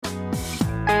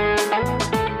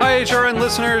HRN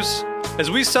listeners.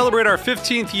 As we celebrate our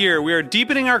 15th year, we are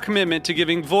deepening our commitment to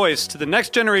giving voice to the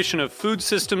next generation of food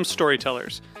systems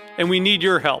storytellers, and we need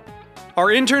your help. Our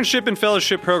internship and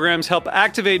fellowship programs help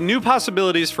activate new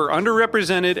possibilities for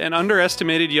underrepresented and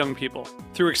underestimated young people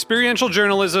through experiential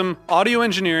journalism, audio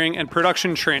engineering, and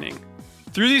production training.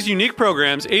 Through these unique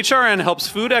programs, HRN helps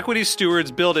food equity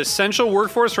stewards build essential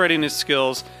workforce readiness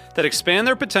skills that expand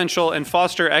their potential and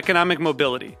foster economic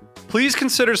mobility. Please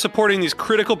consider supporting these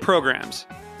critical programs.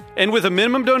 And with a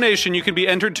minimum donation, you can be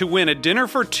entered to win a dinner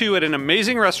for two at an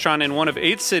amazing restaurant in one of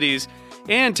 8 cities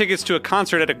and tickets to a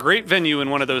concert at a great venue in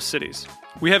one of those cities.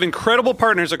 We have incredible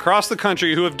partners across the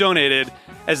country who have donated,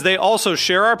 as they also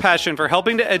share our passion for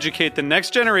helping to educate the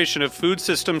next generation of food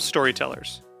systems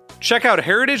storytellers. Check out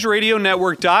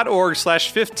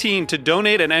heritageradionetwork.org/15 to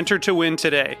donate and enter to win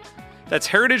today. That's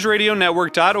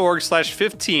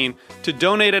heritageradionetwork.org/15 to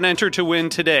donate and enter to win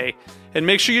today. And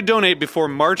make sure you donate before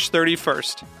March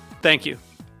 31st. Thank you.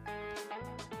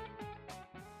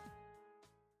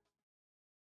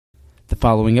 The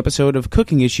following episode of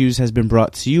Cooking Issues has been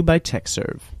brought to you by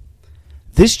TechServe.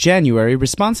 This January,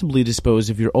 responsibly dispose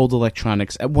of your old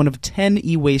electronics at one of 10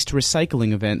 e-waste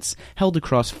recycling events held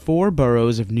across 4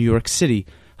 boroughs of New York City,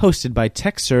 hosted by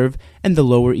TechServe and the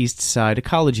Lower East Side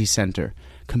Ecology Center.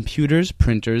 Computers,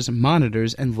 printers,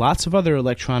 monitors, and lots of other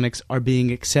electronics are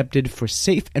being accepted for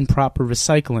safe and proper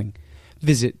recycling.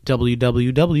 Visit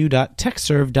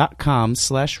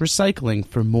www.techserve.com/recycling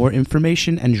for more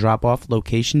information and drop-off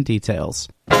location details.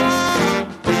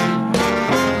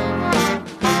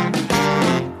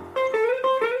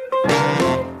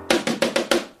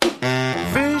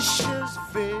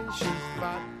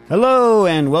 Hello,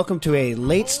 and welcome to a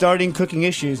late starting Cooking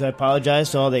Issues. I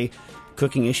apologize to all the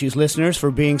Cooking Issues listeners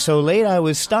for being so late. I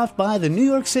was stopped by the New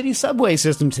York City subway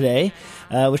system today,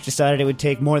 which decided it would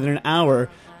take more than an hour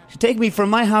to take me from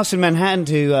my house in Manhattan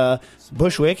to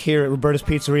Bushwick here at Roberta's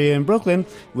Pizzeria in Brooklyn,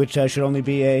 which should only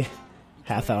be a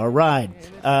half-hour ride.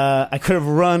 I could have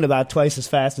run about twice as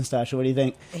fast, Nastasha. What do you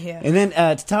think? Yeah. And then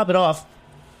to top it off,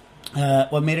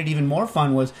 what made it even more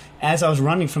fun was as I was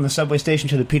running from the subway station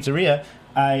to the pizzeria,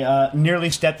 I nearly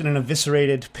stepped in an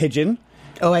eviscerated pigeon.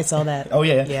 Oh, I saw that. Oh,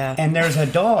 yeah. Yeah. And there's a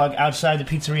dog outside the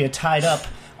pizzeria tied up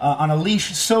on a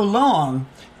leash so long,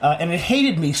 and it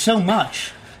hated me so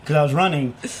much because I was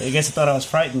running, I guess it thought I was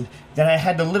frightened, that I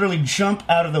had to literally jump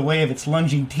out of the way of its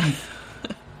lunging teeth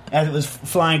as it was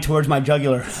flying towards my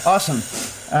jugular. Awesome.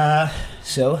 An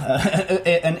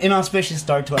inauspicious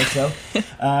start to our show. It's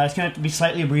going to have to be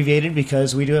slightly abbreviated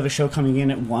because we do have a show coming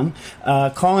in at 1.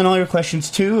 Call in all your questions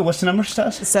to, what's the number,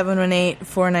 Stas?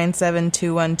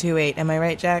 718-497-2128. Am I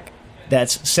right, Jack?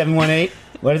 That's 718,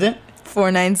 what is it?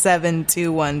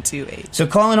 497-2128. So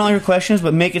call in all your questions,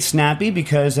 but make it snappy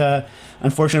because,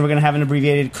 unfortunately, we're going to have an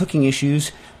abbreviated Cooking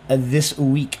Issues this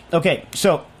week. Okay,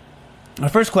 so our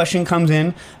first question comes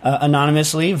in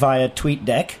anonymously via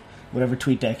TweetDeck. Whatever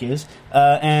TweetDeck is.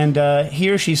 And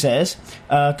here she says,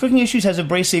 Cooking Issues has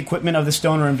embraced the equipment of the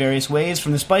stoner in various ways,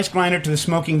 from the spice grinder to the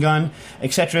smoking gun,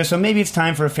 etc., so maybe it's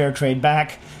time for a fair trade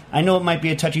back. I know it might be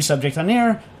a touchy subject on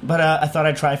air, but I thought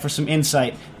I'd try for some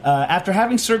insight. After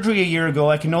having surgery a year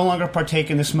ago, I can no longer partake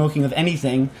in the smoking of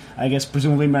anything. I guess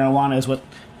presumably marijuana is what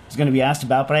is going to be asked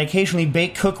about, but I occasionally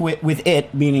bake cook with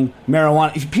it, meaning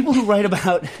marijuana. If people who write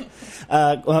about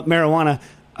marijuana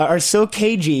are so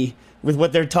cagey with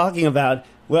what they're talking about,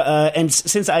 and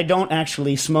since I don't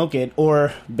actually smoke it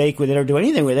or bake with it or do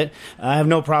anything with it, I have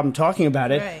no problem talking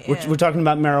about it. Right, yeah. We're talking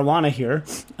about marijuana here.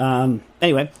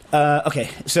 Okay,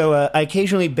 so I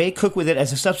occasionally bake cook with it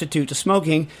as a substitute to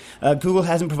smoking. Google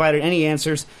hasn't provided any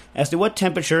answers as to what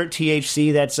temperature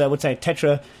THC, that's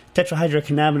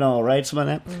tetrahydrocannabinol, right, something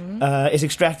like that, is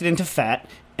extracted into fat.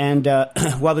 And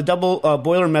while the double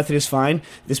boiler method is fine,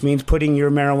 this means putting your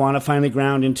marijuana finely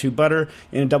ground into butter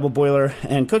in a double boiler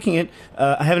and cooking it.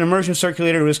 I have an immersion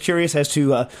circulator and was curious as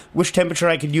to which temperature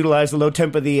I could utilize the low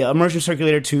temp of the immersion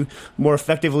circulator to more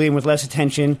effectively and with less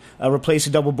attention replace a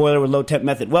double boiler with low temp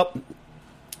method. Well,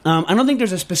 I don't think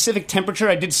there's a specific temperature.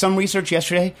 I did some research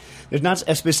yesterday. There's not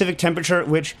a specific temperature at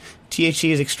which THC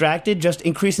is extracted. Just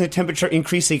increasing the temperature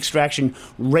increases the extraction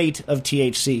rate of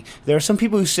THC. There are some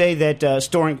people who say that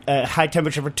storing high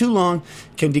temperature for too long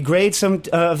can degrade some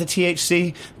of the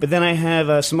THC. But then I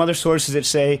have some other sources that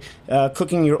say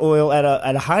cooking your oil at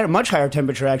a much higher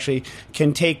temperature actually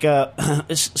can take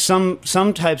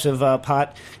some types of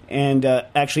pot and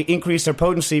actually increase their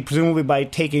potency, presumably by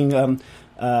taking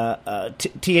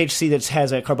THC that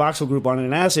has a carboxyl group on it,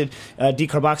 an acid,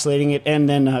 decarboxylating it, and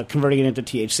then converting it into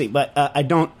THC. But I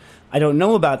don't I don't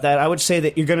know about that. I would say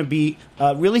that you're going to be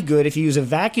really good if you use a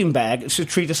vacuum bag. So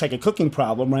treat this like a cooking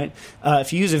problem, right?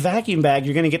 If you use a vacuum bag,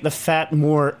 you're going to get the fat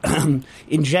more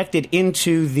injected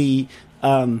into the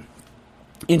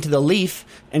leaf,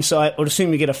 and so I would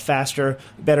assume you get a faster,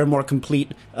 better, more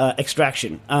complete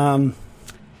extraction. I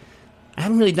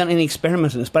haven't really done any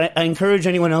experiments on this, but I encourage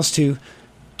anyone else to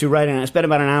write in. I spent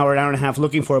about an hour and a half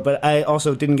looking for it, but I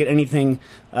also didn't get anything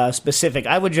specific.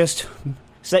 I would just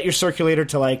set your circulator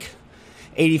to like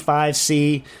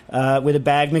 85C with a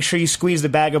bag. Make sure you squeeze the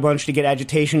bag a bunch to get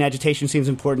agitation. Agitation seems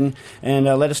important. And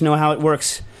let us know how it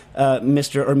works,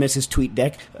 Mr. or Mrs.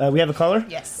 TweetDeck. We have a caller?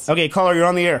 Yes. Okay, caller, you're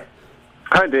on the air.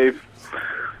 Hi, Dave.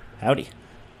 Howdy.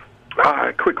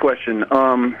 Quick question.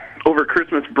 Over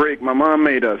Christmas break, my mom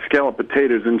made scalloped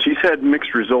potatoes, and she's had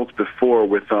mixed results before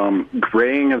with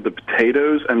graying of the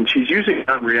potatoes, and she's using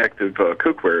non-reactive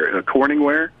cookware,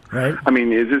 Corningware. Right. I mean,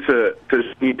 does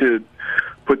she need to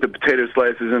put the potato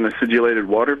slices in acidulated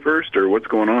water first, or what's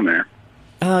going on there?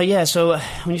 Yeah, so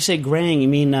when you say graying, you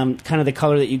mean kind of the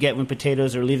color that you get when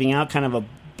potatoes are leaving out, kind of a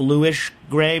bluish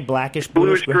gray, blackish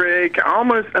bluish gray,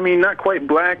 almost, I mean, not quite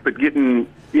black, but getting,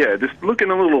 just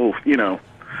looking a little,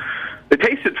 it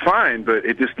tasted fine, but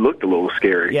it just looked a little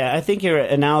scary. Yeah, I think your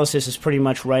analysis is pretty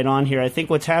much right on here. I think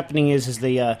what's happening is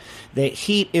the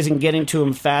heat isn't getting to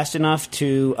them fast enough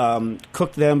to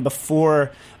cook them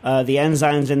before the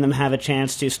enzymes in them have a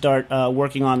chance to start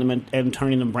working on them and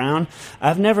turning them brown.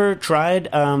 I've never tried,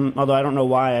 although I don't know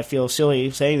why I feel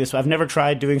silly saying this, but I've never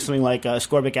tried doing something like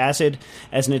ascorbic acid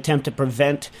as an attempt to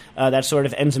prevent that sort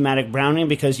of enzymatic browning,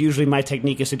 because usually my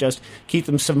technique is to just keep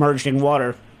them submerged in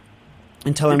water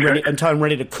until I'm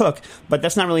ready to cook. But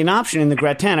that's not really an option in the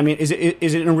gratin. I mean, is it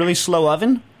in a really slow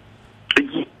oven?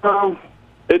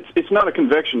 It's not a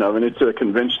convection oven. It's a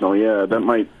conventional. Yeah, that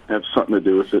might have something to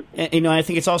do with it. And, I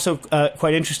think it's also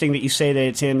quite interesting that you say that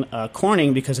it's in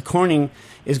Corning, because a Corning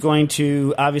is going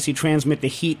to obviously transmit the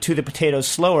heat to the potatoes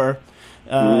slower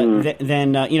than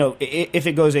if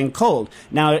it goes in cold.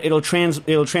 Now it'll transmit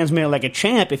it like a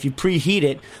champ if you preheat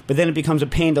it, but then it becomes a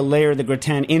pain to layer the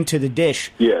gratin into the dish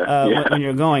when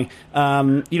you're going.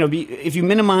 If you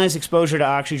minimize exposure to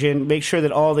oxygen, make sure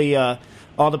that all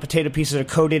the potato pieces are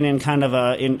coated in kind of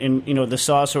in the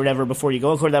sauce or whatever before you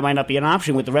go. Of course, that might not be an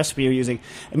option with the recipe you're using.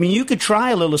 I mean, you could try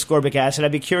a little ascorbic acid.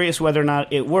 I'd be curious whether or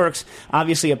not it works.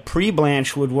 Obviously, a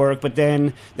pre-blanch would work, but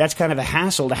then that's kind of a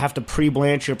hassle to have to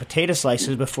pre-blanch your potato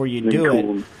slices before you do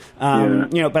it.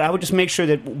 But I would just make sure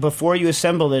that before you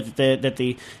assemble that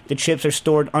the chips are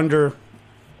stored under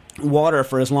water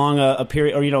for as long a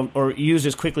period, or used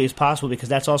as quickly as possible, because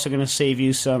that's also going to save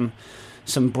you some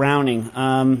browning.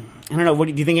 I don't know.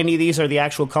 Do you think any of these are the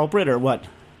actual culprit, or what?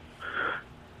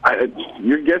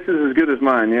 Your guess is as good as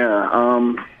mine.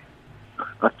 Yeah.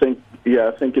 I think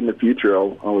in the future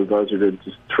I'll advise her to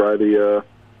just try the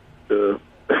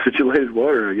acidulated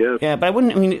water, I guess. Yeah, but I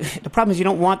wouldn't. I mean, the problem is you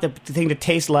don't want the thing to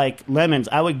taste like lemons.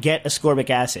 I would get ascorbic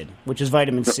acid, which is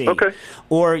vitamin C. Okay.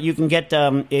 Or you can get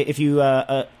if you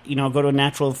go to a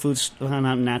natural food, not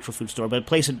a natural food store, but a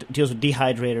place that deals with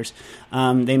dehydrators.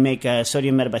 They make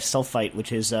sodium metabisulfite,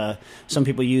 which is some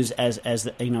people use as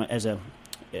a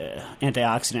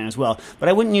antioxidant as well. But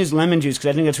I wouldn't use lemon juice, because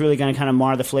I think that's really going to kind of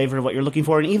mar the flavor of what you're looking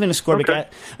for. And even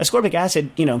ascorbic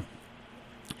acid,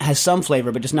 has some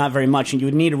flavor, but just not very much, and you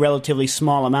would need a relatively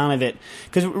small amount of it.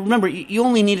 Because remember, you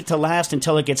only need it to last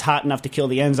until it gets hot enough to kill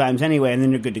the enzymes anyway, and then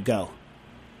you're good to go.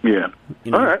 Yeah.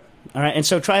 All right. And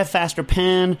so try a faster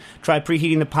pan, try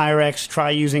preheating the Pyrex, try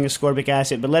using ascorbic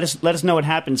acid, but let us know what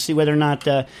happens, see whether or not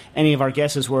any of our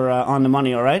guesses were on the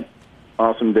money, all right?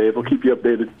 Awesome, Dave. We'll keep you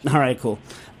updated. All right, cool.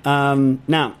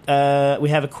 Now, we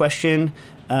have a question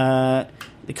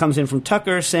that comes in from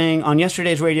Tucker saying, on last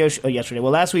week's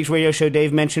radio show,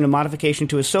 Dave mentioned a modification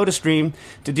to a soda stream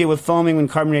to deal with foaming when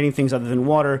carbonating things other than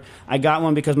water. I got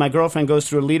one because my girlfriend goes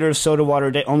through a liter of soda water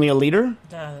a day. Only a liter?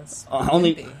 That's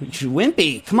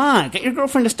wimpy. Come on, get your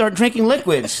girlfriend to start drinking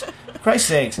liquids. For Christ's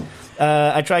sakes.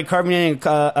 I tried carbonating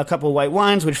a couple of white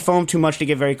wines, which foamed too much to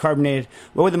get very carbonated.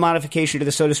 What would the modification to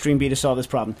the soda stream be to solve this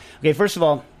problem? Okay, first of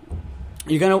all,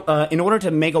 you're going to, in order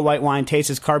to make a white wine taste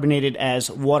as carbonated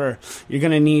as water, you're going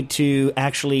to need to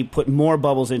actually put more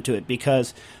bubbles into it,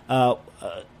 because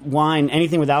wine,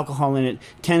 anything with alcohol in it,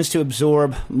 tends to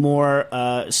absorb more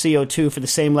CO2 for the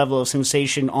same level of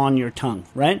sensation on your tongue,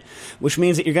 right? Which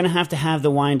means that you're going to have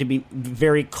the wine to be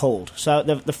very cold. So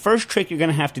the first trick you're going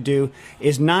to have to do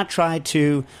is not try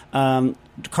to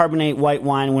carbonate white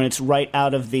wine when it's right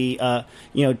out of the,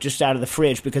 just out of the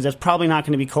fridge, because that's probably not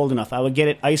going to be cold enough. I would get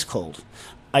it ice cold,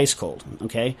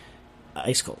 okay?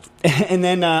 ice cold. And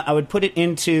then I would put it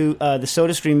into the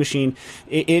SodaStream machine.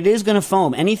 It is going to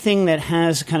foam. Anything that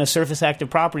has kind of surface active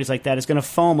properties like that is going to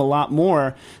foam a lot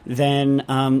more than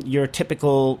your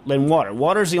typical water.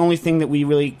 Water is the only thing that we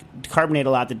really carbonate a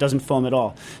lot that doesn't foam at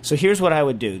all. So here's what I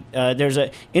would do. For those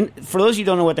of you who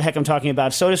don't know what the heck I'm talking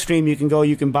about, SodaStream,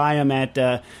 you can buy them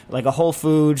at like a Whole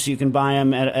Foods. You can buy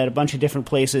them at a bunch of different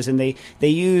places, and they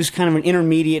use kind of an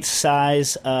intermediate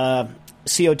size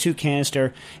CO2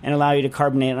 canister and allow you to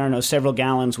carbonate, several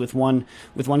gallons with one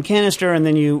canister, and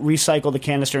then you recycle the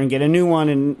canister and get a new one,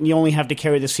 and you only have to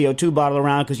carry the CO2 bottle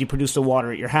around because you produce the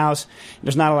water at your house.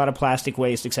 There's not a lot of plastic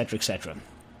waste, etc., etc.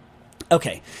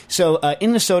 Okay, so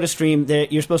in the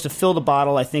SodaStream, you're supposed to fill the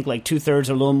bottle, I think like 2/3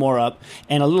 or a little more up,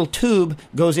 and a little tube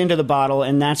goes into the bottle,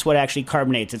 and that's what actually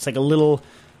carbonates. It's like a little,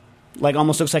 like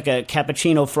almost looks like a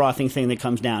cappuccino frothing thing that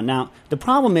comes down. Now, the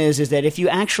problem is that if you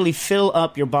actually fill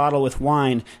up your bottle with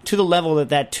wine to the level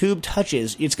that tube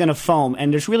touches, it's going to foam,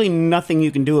 and there's really nothing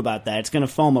you can do about that. It's going to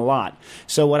foam a lot.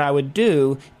 So what I would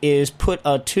do is put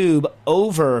a tube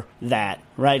over that,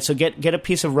 right? So get a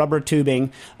piece of rubber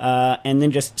tubing and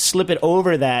then just slip it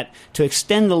over that to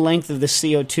extend the length of the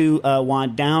CO2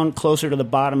 wand down closer to the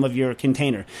bottom of your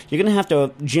container. You're going to have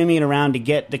to jimmy it around to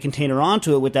get the container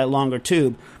onto it with that longer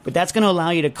tube, but that's going to allow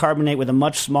you to carbonate with a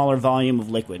much smaller volume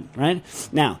of liquid, right?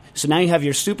 Now you have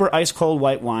your super ice-cold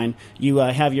white wine. You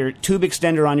have your tube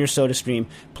extender on your SodaStream.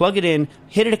 Plug it in,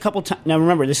 hit it a couple times. Now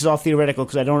remember, this is all theoretical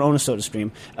because I don't own a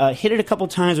SodaStream. Hit it a couple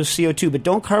times with CO2, but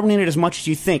don't carbonate it as much as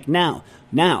you think. Now,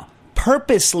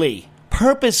 purposely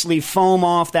foam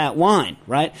off that wine,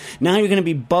 right? Now you're going to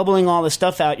be bubbling all the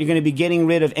stuff out. You're going to be getting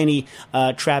rid of any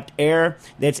trapped air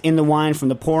that's in the wine from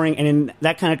the pouring, and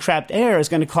that kind of trapped air is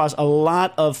going to cause a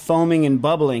lot of foaming and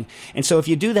bubbling. And so if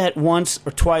you do that once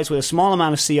or twice with a small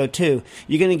amount of CO2,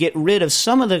 you're going to get rid of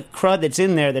some of the crud that's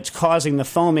in there that's causing the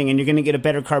foaming, and you're going to get a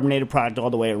better carbonated product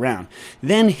all the way around.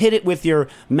 Then hit it with your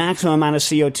maximum amount of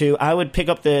CO2. I would pick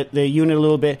up the unit a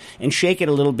little bit and shake it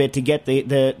a little bit to get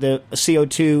the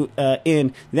CO2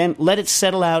 in, then let it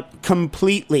settle out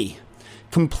completely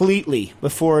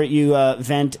before you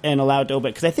vent and allow it to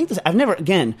open. Because I think this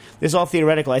is all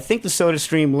theoretical. I think the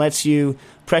SodaStream lets you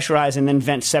pressurize and then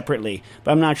vent separately,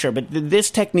 but I'm not sure. But this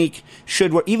technique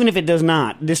should work. Even if it does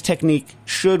not, this technique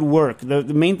should work. The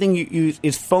main thing you use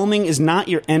is foaming is not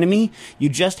your enemy. You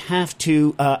just have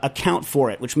to account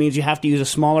for it, which means you have to use a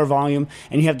smaller volume,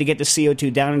 and you have to get the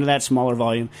CO2 down into that smaller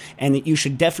volume, and that you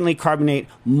should definitely carbonate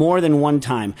more than one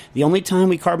time. The only time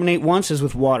we carbonate once is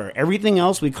with water. Everything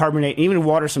else we carbonate, even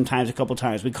water sometimes a couple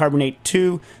times. We carbonate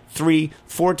 2, 3,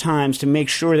 4 times to make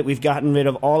sure that we've gotten rid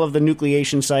of all of the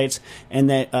nucleation sites and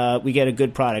that we get a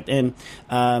good product. And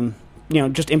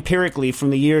just empirically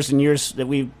from the years and years that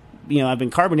I've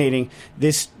been carbonating,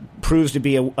 this proves to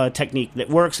be a technique that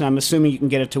works, and I'm assuming you can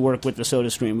get it to work with the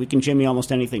SodaStream. We can jimmy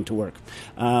almost anything to work.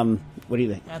 What do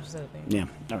you think? Absolutely. Yeah.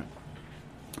 All right.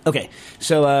 Okay,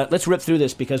 so let's rip through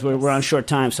this because we're on short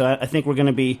time. So I think we're going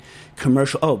to be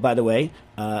commercial. Oh, by the way,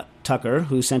 Tucker,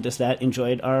 who sent us that,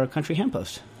 enjoyed our country ham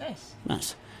post.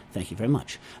 Nice. Thank you very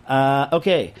much.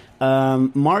 Okay,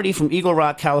 Marty from Eagle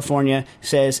Rock, California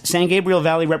says, San Gabriel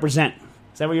Valley represent.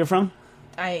 Is that where you're from?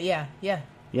 Yeah. Yeah?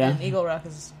 And Eagle Rock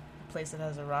is a place that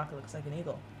has a rock that looks like an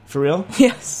eagle. For real?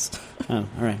 Yes. Oh, all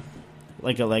right.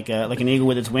 Like an eagle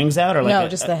with its wings out, or like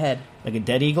just the head, like a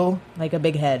dead eagle, like a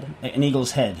big head, an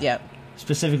eagle's head. Yeah,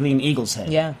 specifically an eagle's head.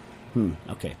 Yeah.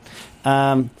 Okay.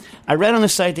 I read on the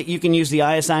site that you can use the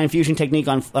ISI infusion technique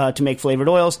to make flavored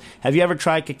oils. Have you ever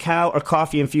tried cacao or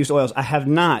coffee infused oils? I have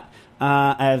not.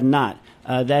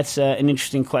 That's an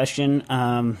interesting question.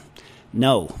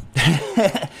 No.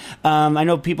 I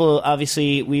know people.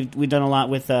 Obviously, we've done a lot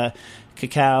with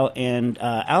cacao and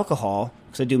alcohol.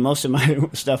 Because I do most of my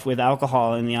stuff with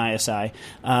alcohol in the ISI.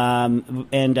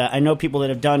 And I know people that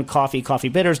have done coffee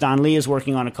bitters. Don Lee is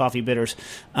working on a coffee bitters.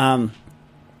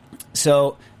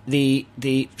 So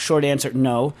the short answer,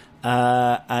 no,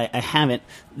 I haven't.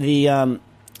 I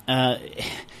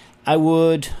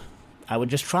would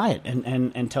just try it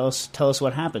and tell us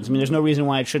what happens. I mean, there's no reason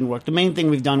why it shouldn't work. The main thing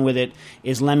we've done with it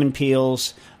is lemon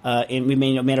peels. And we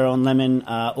made our own lemon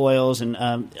oils and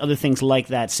other things like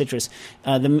that, citrus.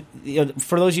 For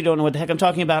those who don't know what the heck I'm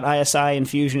talking about, ISI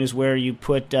infusion is where you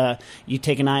put you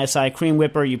take an ISI cream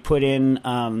whipper, you put in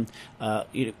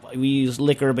we use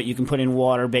liquor, but you can put in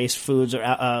water-based foods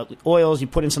or oils. You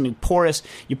put in something porous.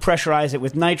 You pressurize it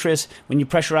with nitrous. When you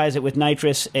pressurize it with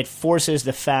nitrous, it forces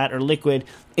the fat or liquid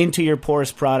into your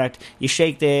porous product. You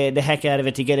shake the heck out of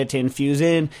it to get it to infuse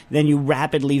in. Then you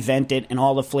rapidly vent it, and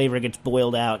all the flavor gets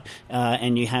boiled out. out,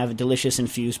 and you have a delicious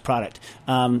infused product.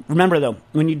 Remember, though,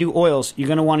 when you do oils, you're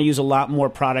going to want to use a lot more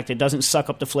product. It doesn't suck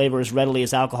up the flavor as readily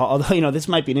as alcohol, although, this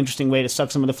might be an interesting way to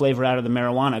suck some of the flavor out of the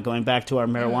marijuana, going back to our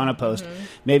marijuana post.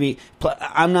 Maybe,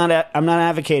 I'm not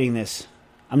advocating this.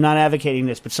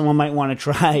 But someone might want to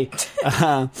try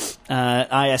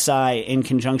ISI in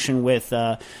conjunction with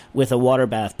a water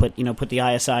bath. Put the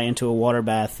ISI into a water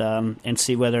bath and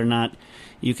see whether or not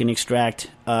you can extract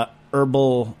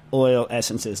herbal oil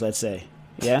essences. Let's say,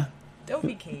 yeah. Don't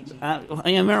be cagey.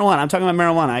 Marijuana. I'm talking about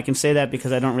marijuana. I can say that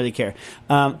because I don't really care.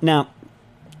 Now,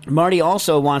 Marty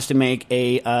also wants to make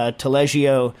a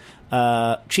Taleggio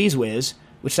Cheese Whiz,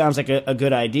 which sounds like a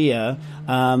good idea.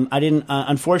 I didn't.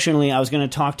 Unfortunately, I was going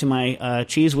to talk to my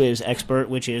Cheese Whiz expert,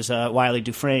 which is Wiley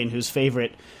Dufresne, whose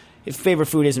favorite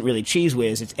food isn't really Cheese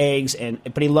Whiz, it's eggs,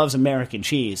 but he loves American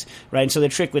cheese, right? And so the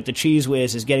trick with the Cheese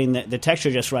Whiz is getting the texture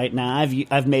just right. Now,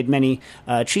 I've made many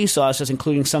cheese sauces,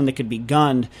 including some that could be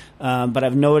gunned, but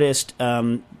I've noticed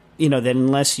that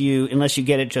unless you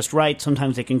get it just right,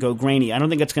 sometimes they can go grainy. I don't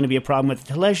think that's going to be a problem with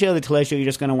the Taleggio. The Taleggio, you're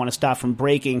just going to want to stop from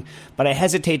breaking. But I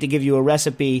hesitate to give you a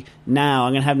recipe now.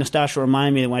 I'm going to have Nastasha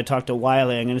remind me that when I talk to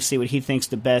Wiley, I'm going to see what he thinks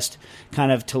the best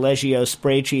kind of Taleggio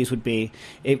spray cheese would be.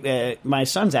 My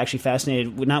son's actually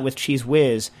fascinated, not with Cheese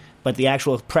Whiz, but the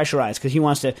actual pressurized, because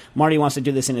Marty wants to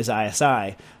do this in his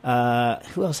ISI.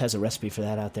 Who else has a recipe for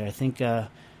that out there? I think...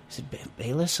 is it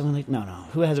Bayless? Someone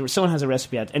someone has a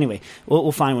recipe out. Anyway,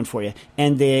 we'll find one for you.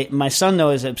 And my son, though,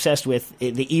 is obsessed with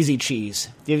the Easy Cheese.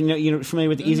 You're familiar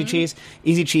with the Easy Cheese?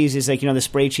 Easy Cheese is like, the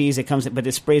spray cheese that comes, but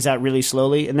it sprays out really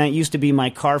slowly. And that used to be my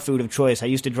car food of choice. I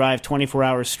used to drive 24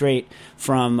 hours straight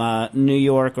from New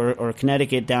York or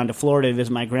Connecticut down to Florida to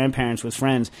visit my grandparents with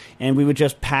friends. And we would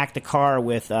just pack the car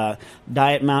with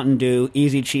Diet Mountain Dew,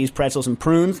 Easy Cheese, pretzels, and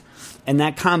prunes. And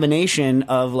that combination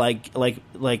of like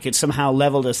it somehow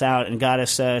leveled us out and got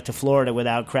us to Florida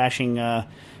without crashing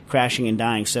and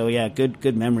dying. So yeah,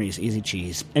 good memories. Easy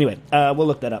Cheese. Anyway, we'll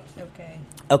look that up.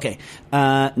 Okay.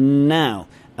 Now,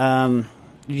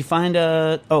 did you find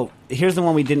here's the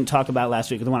one we didn't talk about last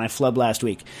week, the one I flubbed last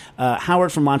week.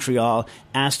 Howard from Montreal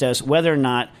asked us whether or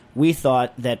not we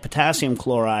thought that potassium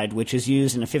chloride, which is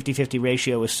used in a 50-50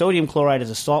 ratio with sodium chloride as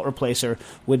a salt replacer,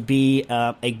 would be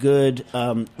a good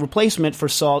replacement for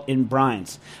salt in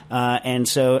brines. And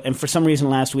for some reason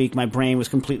last week my brain was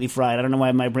completely fried. I don't know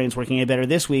why my brain's working any better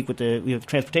this week with the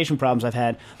transportation problems I've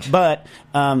had. But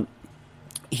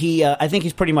I think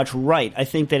he's pretty much right. I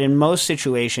think that in most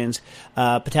situations,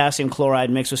 potassium chloride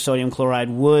mixed with sodium chloride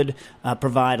would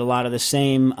provide a lot of the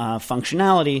same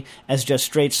functionality as just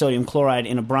straight sodium chloride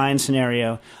in a brine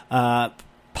scenario.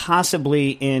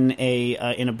 Possibly in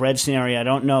a bread scenario. I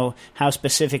don't know how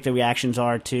specific the reactions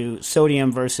are to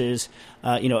sodium versus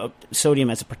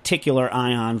sodium as a particular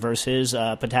ion versus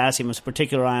potassium as a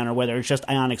particular ion, or whether it's just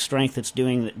ionic strength that's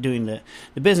doing the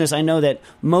business. I know that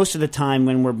most of the time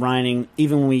when we're brining,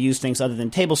 even when we use things other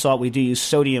than table salt, we do use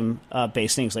sodium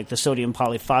based things like the sodium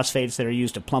polyphosphates that are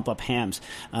used to plump up hams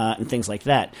and things like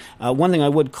that. One thing I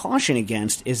would caution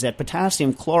against is that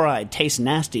potassium chloride tastes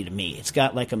nasty to me. It's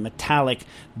got like a metallic,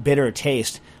 bitter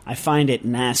taste. I find it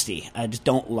nasty. I just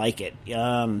don't like it.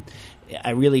 I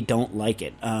really don't like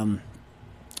it.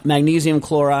 Magnesium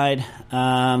chloride,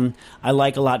 I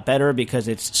like a lot better because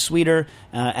it's sweeter.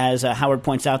 As Howard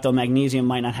points out, though, magnesium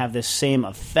might not have the same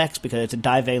effects because it's a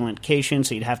divalent cation,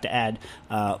 so you'd have to add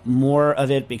more of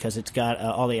it because it's got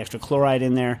all the extra chloride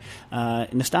in there.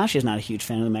 Nastasha is not a huge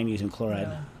fan of the magnesium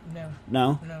chloride.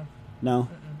 No? No.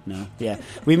 Yeah.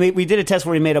 We did a test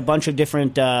where we made a bunch of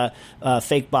different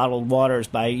fake bottled waters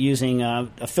by using a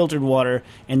filtered water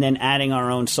and then adding our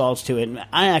own salts to it. And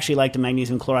I actually liked the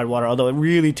magnesium chloride water, although it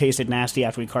really tasted nasty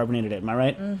after we carbonated it. Am I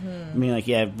right?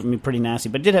 Mm-hmm. Pretty nasty,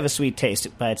 but it did have a sweet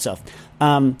taste by itself.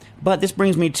 But this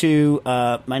brings me to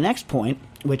my next point,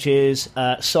 which is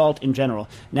salt in general.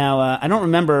 Now, I don't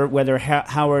remember whether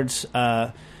Howard's,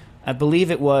 I believe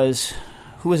it was...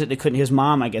 Who was it that couldn't? His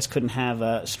mom, I guess, couldn't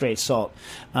have straight salt.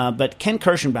 But Ken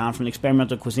Kirschenbaum from the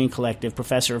Experimental Cuisine Collective,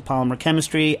 professor of polymer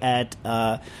chemistry at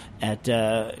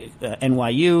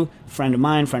NYU, friend of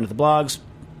mine, friend of the blogs.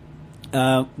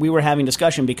 We were having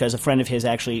discussion because a friend of his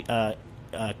actually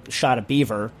shot a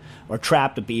beaver or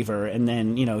trapped a beaver and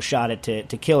then, shot it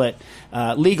to kill it.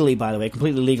 Legally, by the way,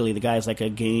 completely legally. The guy's like a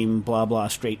game, blah, blah,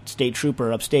 state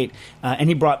trooper upstate. And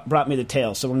he brought me the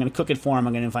tail. So we're going to cook it for him.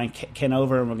 I'm going to invite Ken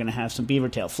over and we're going to have some beaver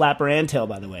tail. Flapper and tail,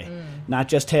 by the way. Not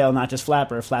just tail, not just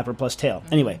flapper plus tail.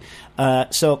 Anyway,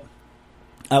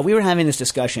 we were having this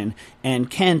discussion, and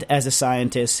Kent, as a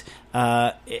scientist,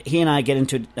 he and I get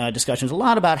into discussions a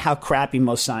lot about how crappy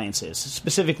most science is,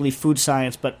 specifically food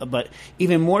science, but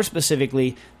even more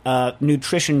specifically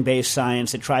nutrition-based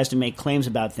science that tries to make claims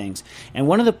about things. And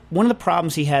one of the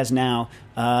problems he has now,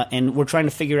 and we're trying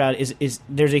to figure out, is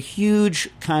there's a huge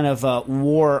kind of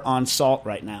war on salt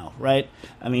right now, right?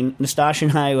 I mean, Nastasia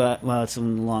and I, well, it's a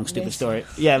long, stupid story.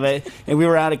 Yeah, but and we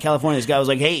were out in California. This guy was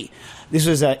like, hey, this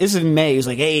is in May. He was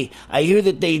like, hey, I hear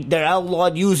that they're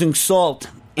outlawed using salt.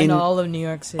 In all of New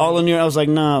York City. All of New York. I was like,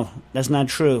 no, that's not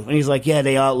true. And he's like, yeah,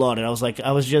 they outlawed it. I was like,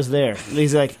 I was just there. And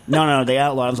he's like, no, they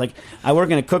outlawed it. I was like, I work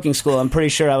in a cooking school. I'm pretty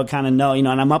sure I would kind of know, and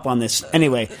I'm up on this.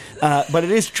 Anyway, but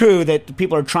it is true that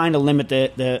people are trying to limit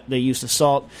the use of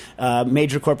salt.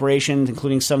 Major corporations,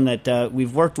 including some that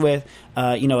we've worked with,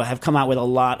 have come out with a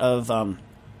lot of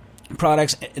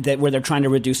products where they're trying to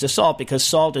reduce the salt, because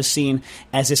salt is seen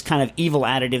as this kind of evil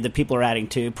additive that people are adding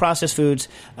to processed foods.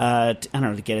 I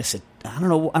don't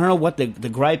know what the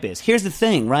gripe is. Here's the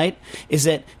thing, right? Is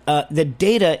that the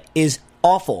data is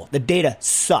awful. The data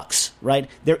sucks, right?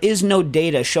 There is no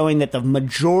data showing that the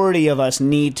majority of us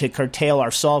need to curtail our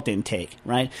salt intake,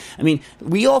 right? I mean,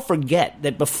 we all forget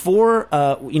that before,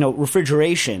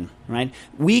 refrigeration, right,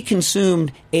 we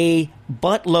consumed a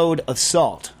buttload of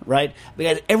salt, right?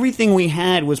 Because everything we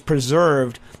had was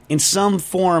preserved in some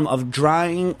form of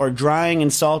drying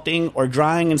and salting or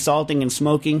drying and salting and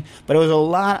smoking, but it was a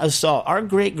lot of salt. Our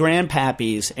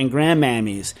great-grandpappies and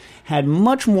grandmammies had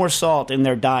much more salt in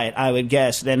their diet, I would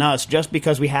guess, than us, just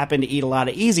because we happen to eat a lot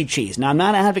of easy cheese. Now, I'm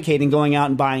not advocating going out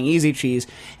and buying easy cheese,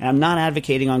 and I'm not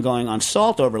advocating on going on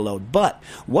salt overload, but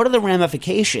what are the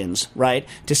ramifications, right,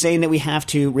 to saying that we have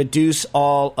to reduce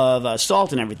all of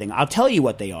salt and everything? I'll tell you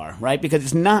what they are, right, because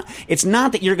it's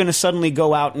not that you're going to suddenly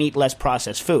go out and eat less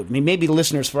processed food. I mean, maybe the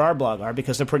listeners for our blog are,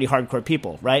 because they're pretty hardcore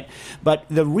people, right? But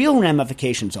the real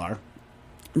ramifications are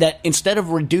that instead of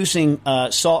reducing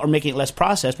salt or making it less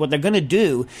processed, what they're going to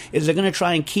do is they're going to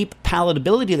try and keep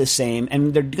palatability the same,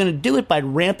 and they're going to do it by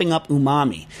ramping up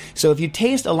umami. So if you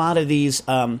taste a lot of these,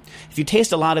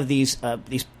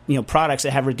 products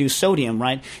that have reduced sodium,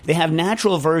 right? They have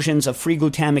natural versions of free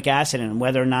glutamic acid in them,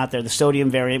 whether or not they're the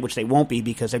sodium variant, which they won't be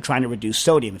because they're trying to reduce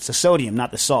sodium. It's the sodium,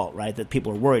 not the salt, right, that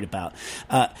people are worried about.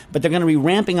 But they're going to be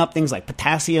ramping up things like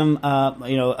potassium,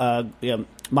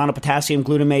 monopotassium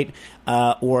glutamate,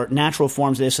 or natural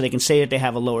forms of this, so they can say that they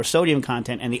have a lower sodium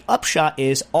content. And the upshot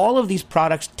is all of these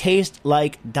products taste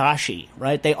like dashi,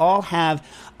 right? They all have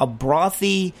a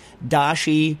brothy,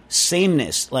 dashi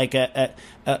sameness, like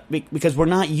because we're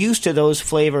not used to those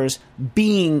flavors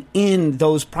being in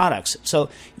those products. So,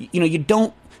 you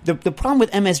don't. The problem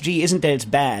with MSG isn't that it's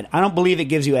bad. I don't believe it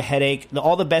gives you a headache.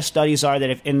 All the best studies are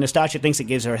that and Nastasia thinks it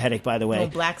gives her a headache, by the way. I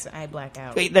black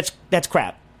out. That's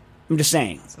crap. I'm just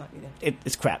saying. It's not either.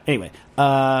 It's crap. Anyway,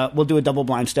 we'll do a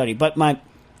double-blind study. But my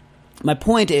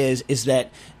point is that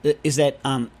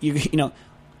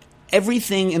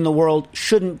everything in the world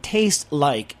shouldn't taste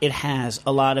like it has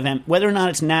a lot of whether or not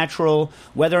it's natural,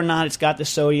 whether or not it's got the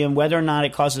sodium, whether or not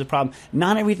it causes a problem.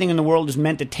 Not everything in the world is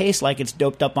meant to taste like it's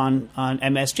doped up on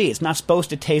MSG. It's not supposed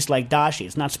to taste like dashi.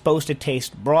 It's not supposed to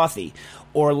taste brothy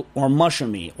or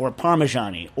mushroomy or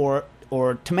parmesan-y or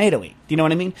tomatoey. Do you know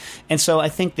what I mean? And so I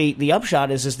think the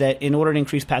upshot is that in order to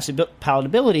increase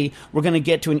palatability, we're going to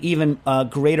get to an even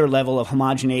greater level of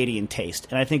homogeneity in taste.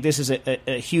 And I think this is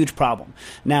a huge problem.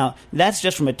 Now, that's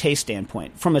just from a taste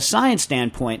standpoint. From a science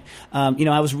standpoint,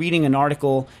 I was reading an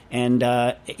article and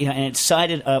it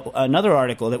cited another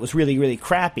article that was really, really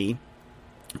crappy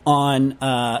on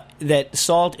that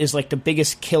salt is like the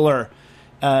biggest killer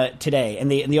today. And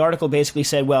the article basically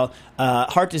said, well,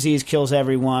 heart disease kills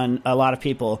everyone, a lot of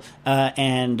people,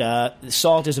 and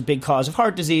salt is a big cause of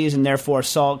heart disease, and therefore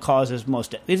salt causes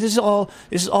most. This is all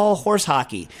horse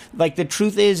hockey. Like, the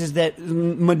truth is that the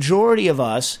majority of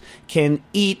us can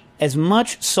eat as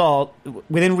much salt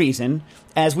within reason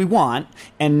as we want,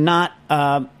 and not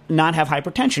have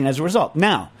hypertension as a result.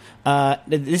 Now,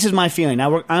 this is my feeling.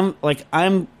 Now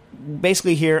I'm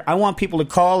basically here, I want people to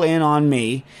call in on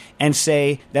me and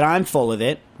say that I'm full of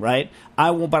it, right?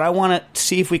 But I want to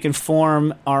see if we can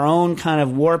form our own kind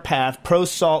of warpath,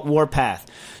 pro-salt warpath.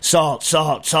 Salt,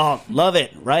 salt, salt, love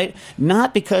it, right?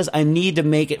 Not because I need to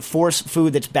make it force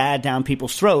food that's bad down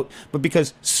people's throat, but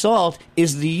because salt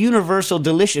is the universal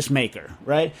delicious maker,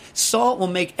 right? Salt will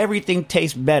make everything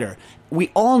taste better.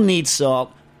 We all need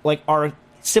salt, like our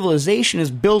civilization is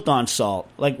built on salt.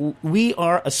 Like, we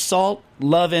are a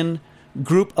salt-loving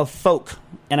group of folk,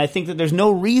 and I think that there's no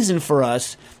reason for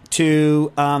us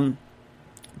to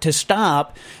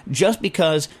stop just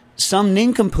because some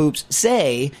nincompoops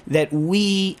say that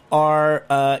we are,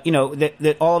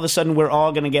 that all of a sudden we're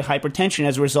all going to get hypertension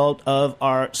as a result of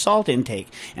our salt intake.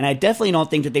 And I definitely don't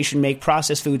think that they should make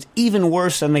processed foods even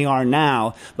worse than they are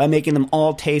now by making them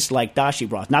all taste like dashi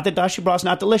broth. Not that dashi broth is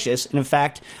not delicious. And in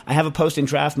fact, I have a post in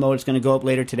draft mode. It's going to go up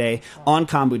later today on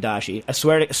kombu dashi. I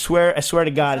swear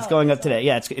to God, it's going up today.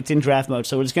 Yeah, it's in draft mode.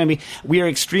 So it's going to be. We are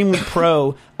extremely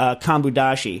pro kombu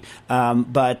dashi,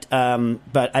 but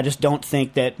I just don't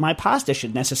think that my pasta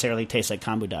should necessarily taste like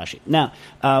kombu dashi. Now,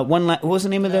 what was the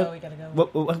name of we gotta go.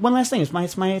 one last thing. It's my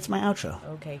outro.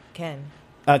 Okay, Ken.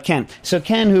 Ken. So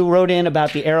Ken, who wrote in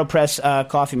about the AeroPress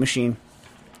coffee machine,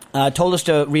 told us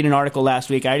to read an article last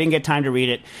week. I didn't get time to read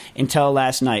it until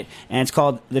last night. And it's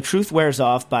called The Truth Wears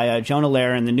Off by Jonah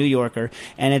Lehrer in The New Yorker.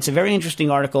 And it's a very interesting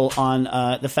article on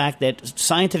the fact that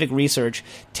scientific research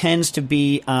tends to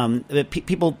be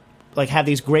people have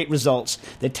these great results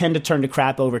that tend to turn to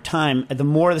crap over time. The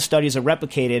more the studies are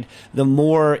replicated, the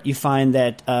more you find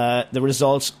that the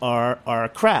results are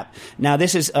crap. Now,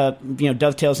 this is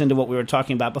dovetails into what we were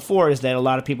talking about before, is that a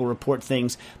lot of people report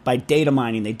things by data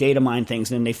mining. They data mine things,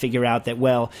 and then they figure out that,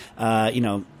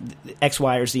 X,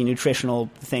 Y, or Z nutritional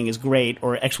thing is great,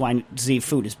 or X, Y, Z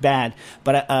food is bad.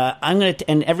 But I'm going to,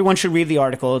 and everyone should read the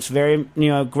article. It's a very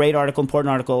great article,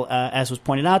 important article, as was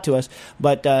pointed out to us.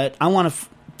 But I want to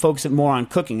focus it more on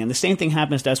cooking. And the same thing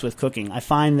happens to us with cooking. I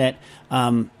find that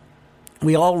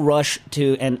we all rush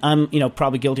to, and I'm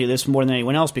probably guilty of this more than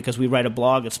anyone else because we write a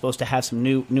blog that's supposed to have some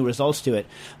new results to it.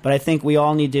 But I think we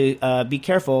all need to be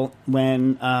careful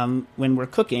when we're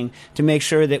cooking to make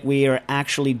sure that we are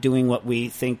actually doing what we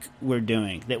think we're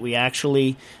doing, that we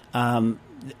actually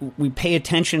we pay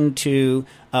attention to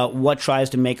what tries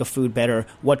to make a food better,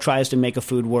 what tries to make a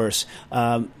food worse,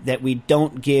 that we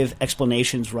don't give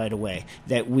explanations right away,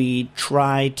 that we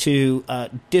try to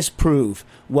disprove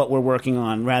what we're working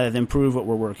on rather than prove what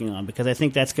we're working on, because I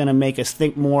think that's going to make us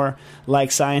think more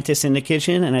like scientists in the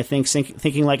kitchen, and I think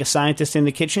thinking like a scientist in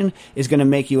the kitchen is going to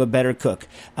make you a better cook.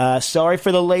 Sorry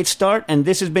for the late start, and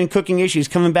this has been Cooking Issues,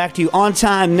 coming back to you on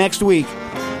time next week.